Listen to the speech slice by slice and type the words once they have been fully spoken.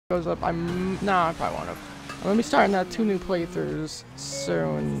goes up, nah, I probably won't have. I'm gonna be starting 2 new playthroughs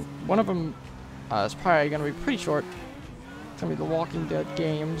soon. One of them is probably gonna be pretty short. It's gonna be the Walking Dead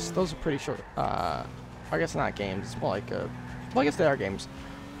games. Those are pretty short. I guess not games. It's more like well, I guess they are games.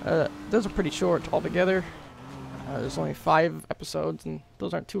 Those are pretty short altogether. There's only 5 episodes, and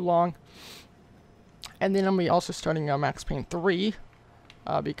those aren't too long. And then I'm gonna be also starting Max Payne 3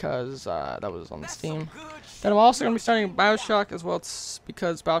 because that was on Steam. Then I'm also gonna be starting BioShock as well. It's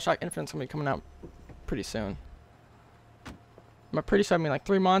because BioShock Infinite's gonna be coming out pretty soon. I'm pretty sure I mean like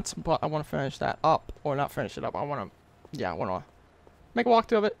 3 months, but I want to finish that up, or not finish it up. I want to make a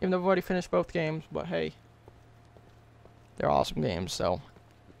walkthrough of it, even though I've already finished both games. But hey, they're awesome games. So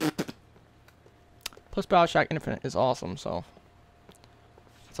plus BioShock Infinite is awesome. So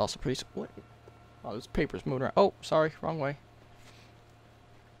it's also pretty. What? Oh, there's papers moving around. Oh, sorry, wrong way.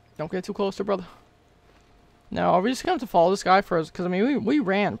 Don't get too close to brother. Now, are we just going to have to follow this guy first? Because I mean, we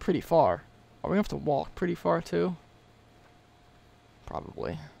ran pretty far. Are we going to have to walk pretty far too?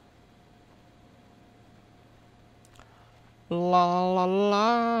 Probably. La la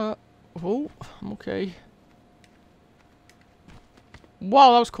la. Oh, I'm okay.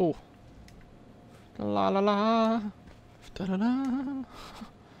 Wow, that was cool. La la la. Da da da.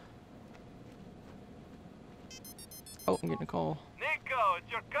 Oh, I'm getting a call. Nico,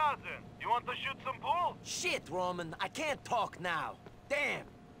 it's your cousin. You want to shoot some pool? Shit, Roman, I can't talk now. Damn.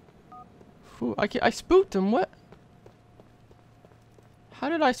 Ooh, I spooked him. What? How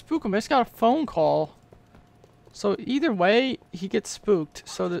did I spook him? I just got a phone call. So either way, he gets spooked.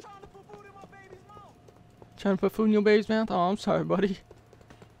 So that trying to put food in your baby's mouth. Oh, I'm sorry, buddy.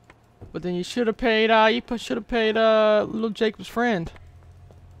 But then you should have paid. You should have paid little Jacob's friend.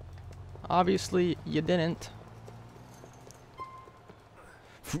 Obviously, you didn't.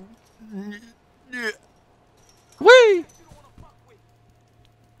 Whee!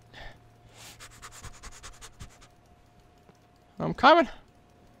 I'm coming.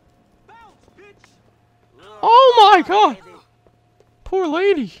 Oh my god! Poor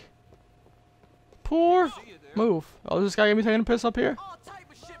lady. Poor. Move. Oh, this guy gonna be taking a piss up here?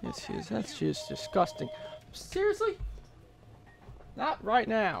 Yes, he is. That's just disgusting. Seriously? Not right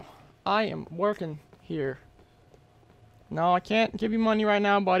now. I am working here. No, I can't give you money right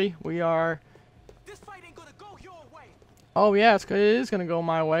now, buddy. We are. This fight ain't gonna go your way. Oh yeah, it is gonna go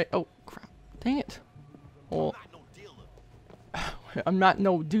my way. Oh crap! Dang it. Well, I'm not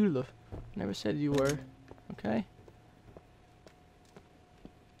no dealer. Never said you were. Okay.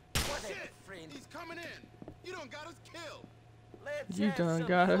 He's coming in. You done got us killed. You done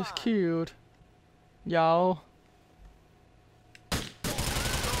got us killed, y'all.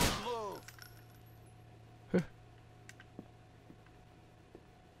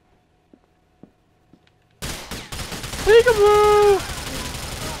 Peekaboo!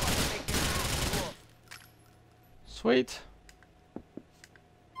 Sweet.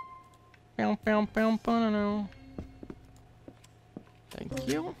 Thank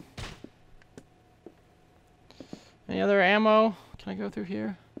you. Any other ammo? Can I go through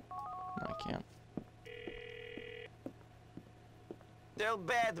here? No, I can't. Tell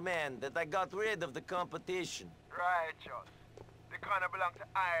Batman that I got rid of the competition. Righteous. They kinda belong to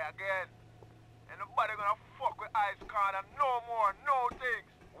I again. And nobody gonna fuck with Ice Corner no more, no things.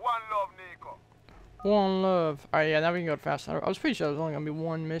 One love, Nico. One love. Alright, yeah, now we can go fast. I was pretty sure there was only gonna be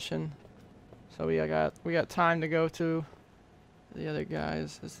one mission. So we got time to go to the other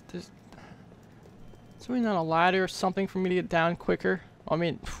guys. Is there not a ladder or something for me to get down quicker? I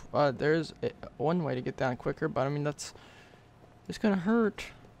mean, there's one way to get down quicker, but I mean it's gonna hurt.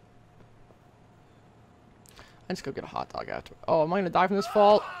 I just go get a hot dog after. Oh, am I gonna die from this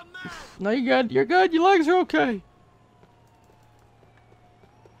fall? No, you're good. You're good. Your legs are okay.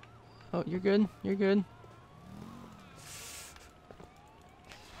 Oh, you're good. You're good.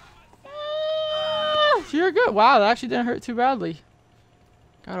 You're good. Wow, that actually didn't hurt too badly.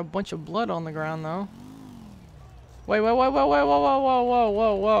 Got a bunch of blood on the ground though. Wait, wait, wait, wait, wait, whoa, whoa, whoa, whoa,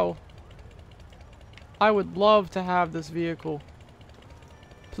 whoa, whoa. I would love to have this vehicle.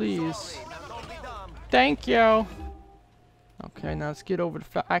 Please. Thank you. Okay, now let's get over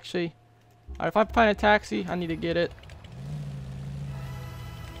to actually. If I find a taxi, I need to get it.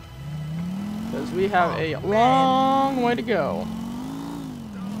 Because we have a long way to go.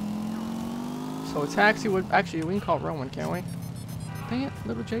 So a taxi would actually, we can call Roman, can't we? Dang it,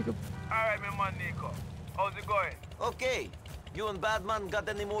 little Jacob. Alright, my man Nico. How's it going? Okay. You and Batman got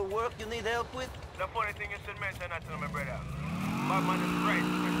any more work you need help with? The funny thing is to mention that to my brother. Batman is right,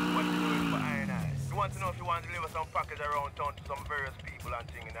 this is what he's doing for I and I. You want to know if you want to deliver some package around town to some various people and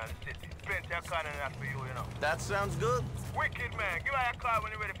things in the city. Plenty of kind of that for you, you know. That sounds good. Wicked, man. Give her a call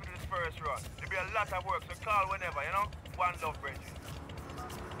when you're ready for this first run. There'll be a lot of work, so call whenever, you know? One love, Bridget.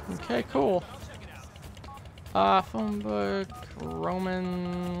 Okay, cool. Phone book,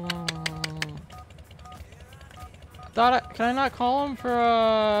 Roman. Can I not call him for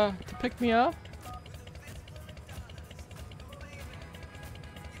to pick me up?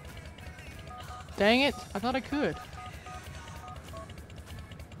 Dang it! I thought I could.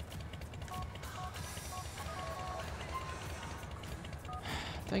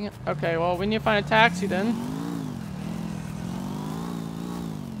 Dang it. Okay, well, we need to find a taxi then.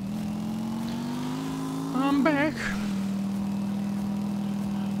 I'm back.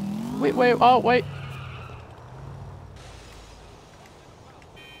 Wait, oh, wait.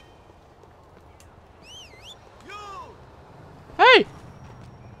 Hey!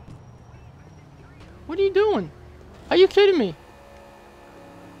 What are you doing? Are you kidding me?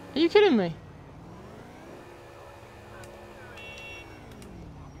 Are you kidding me?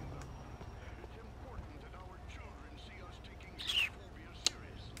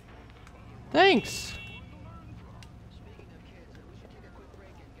 Thanks.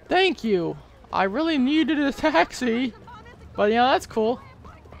 Thank you. I really needed a taxi. But yeah, that's cool.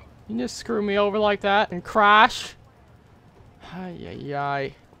 You just screw me over like that and crash. Ay, ay,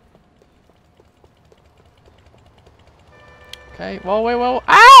 ay. Okay, well, wait, well,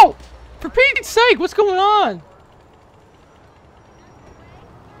 ow! For Pete's sake, what's going on?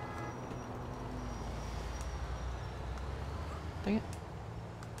 Dang it.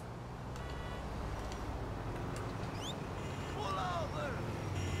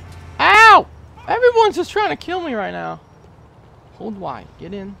 Ow! Everyone's just trying to kill me right now. Hold Y.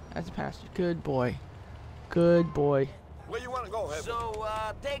 Get in as a passenger. Good boy. Good boy. Where you want to go, Heavy? So,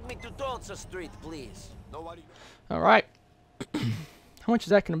 take me to Tulsa Street, please. Nobody. Alright. How much is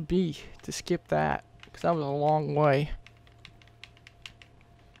that going to be to skip that? Because that was a long way.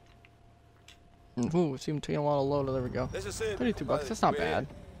 Ooh, it's even taking a lot of load. There we go. This is it. $32. That's not bad.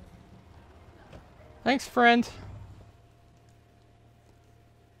 Thanks, friend.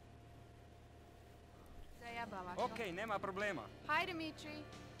 Okay, nema problema. Hi, Dimitri.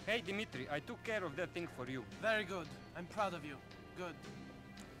 Hey, Dimitri, I took care of that thing for you. Very good. I'm proud of you. Good.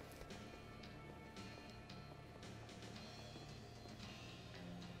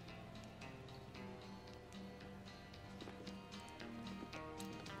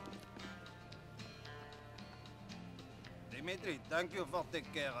 Dimitri, thank you for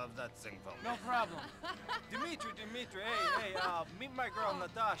taking care of that thing for me. No problem. Dimitri, hey, meet my girl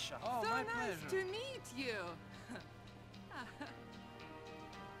Natasha. Oh, So my nice pleasure. to meet you.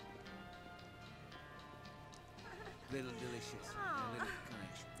 Little delicious. A little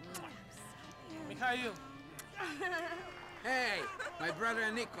kind. Mikhail. Hey, my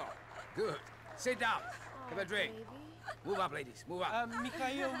brother Nico. Good. Sit down. Have a drink. Move up, ladies. Move up.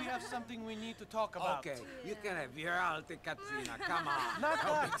 Mikhail, we have something we need to talk about. Okay, you can have your alte Katrina. Come on. Not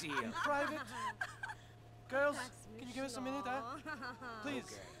No that. big deal. In private. Girls, can you give us a minute, huh?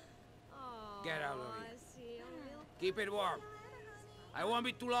 Please. Get out of here. Keep it warm. I won't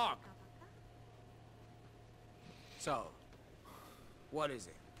be too long. So, what is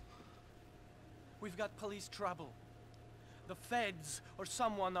it? We've got police trouble. The feds or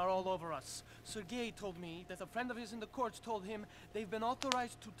someone are all over us. Sergei told me that a friend of his in the courts told him they've been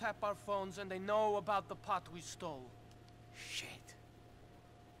authorized to tap our phones and they know about the pot we stole. Shit.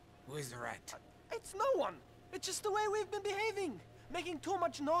 Who is the rat? It's no one. It's just the way we've been behaving. Making too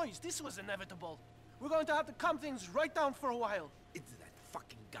much noise. This was inevitable. We're going to have to calm things right down for a while. It's that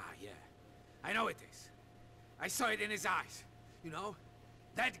fucking guy, yeah. I know it is. I saw it in his eyes. You know?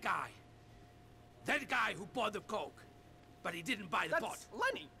 That guy. That guy who bought the coke. But he didn't buy the pot. That's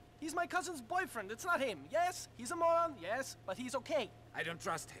Lenny. He's my cousin's boyfriend. It's not him. Yes, he's a moron. Yes, but he's okay. I don't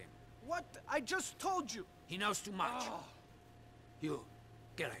trust him. What? I just told you. He knows too much. Oh. You,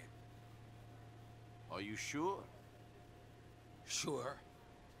 kill him. Are you sure? Sure?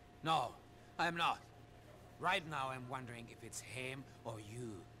 No, I'm not. Right now I'm wondering if it's him or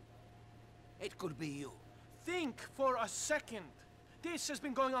you. It could be you. Think for a second. This has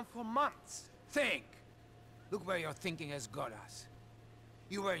been going on for months. Think! Look where your thinking has got us.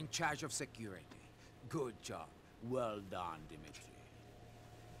 You were in charge of security. Good job. Well done, Dimitri.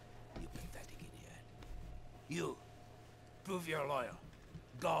 You pathetic idiot. You, prove you're loyal.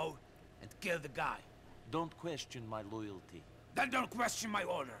 Go and kill the guy. Don't question my loyalty. Then don't question my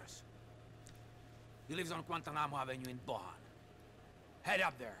orders. He lives on Guantanamo Avenue in Bohan. Head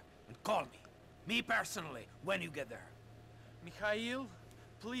up there and call me. Me personally, when you get there. Mikhail,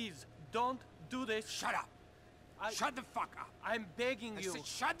 please don't do this. Shut up. Shut the fuck up. I'm begging I you. said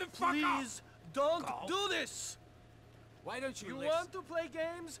shut the fuck up. Please don't Go. do this. Why don't you You listen? want to play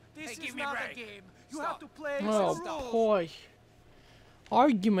games? This Hey, is give me a not a break. game. You Stop. have to play Oh some rules. boy.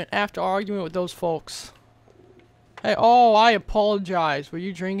 Argument after argument with those folks. Hey, oh, I apologize. Were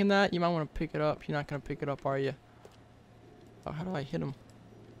you drinking that? You might want to pick it up. You're not going to pick it up, are you? Oh, how do I hit him?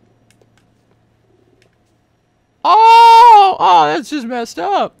 Oh! Oh, that's just messed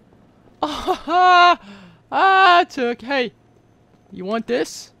up. I took. Hey, you want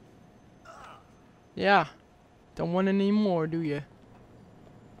this? Yeah. Don't want any more, do you?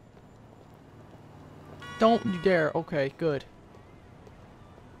 Don't you dare. Okay, good.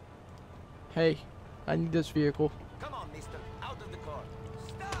 Hey, I need this vehicle. Come on, mister. Out of the car.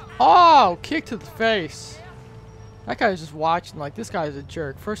 Stop! Oh, kick to the face. That guy's just watching like this guy's a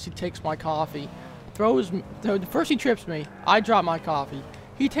jerk. First he takes my coffee, first he trips me. I drop my coffee.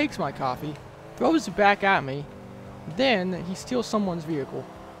 He takes my coffee, throws it back at me. Then he steals someone's vehicle.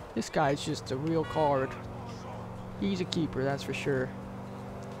 This guy's just a real card. He's a keeper, that's for sure.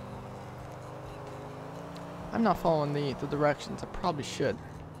 I'm not following the directions. I probably should.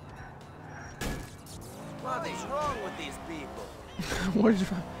 What is wrong with these people? What is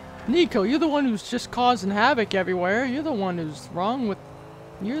wrong? Nico, you're the one who's just causing havoc everywhere. You're the one who's wrong with...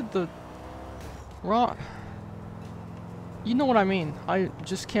 You're the... wrong... You know what I mean. I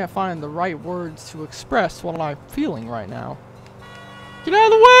just can't find the right words to express what I'm feeling right now. Get out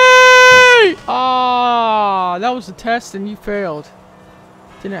of the way! Ah, that was a test and you failed.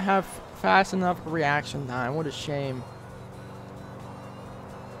 Didn't have fast enough reaction time. What a shame.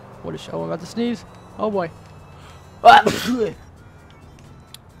 What a shame. Oh, I'm about to sneeze. Oh boy.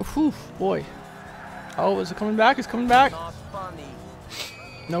 Whew, boy. Oh, is it coming back? It's coming back. Not funny.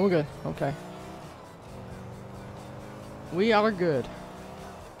 No, we're good. Okay. We are good.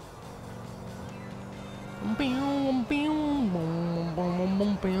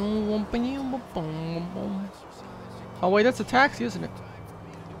 Oh wait, that's a taxi, isn't it?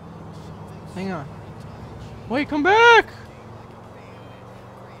 Hang on. Wait, come back!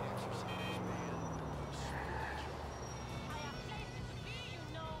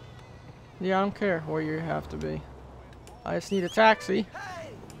 Yeah, I don't care where you have to be. I just need a taxi.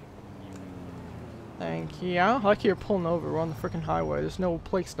 Thank you. I like you're pulling over. We're on the freaking highway. There's no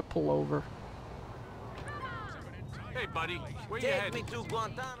place to pull over. Hey, buddy, where you Take headed? me to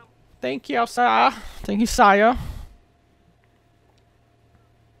Guantanamo. Thank you, sir. Thank you, sire.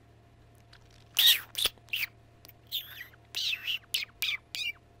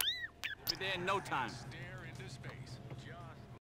 Be there in no time.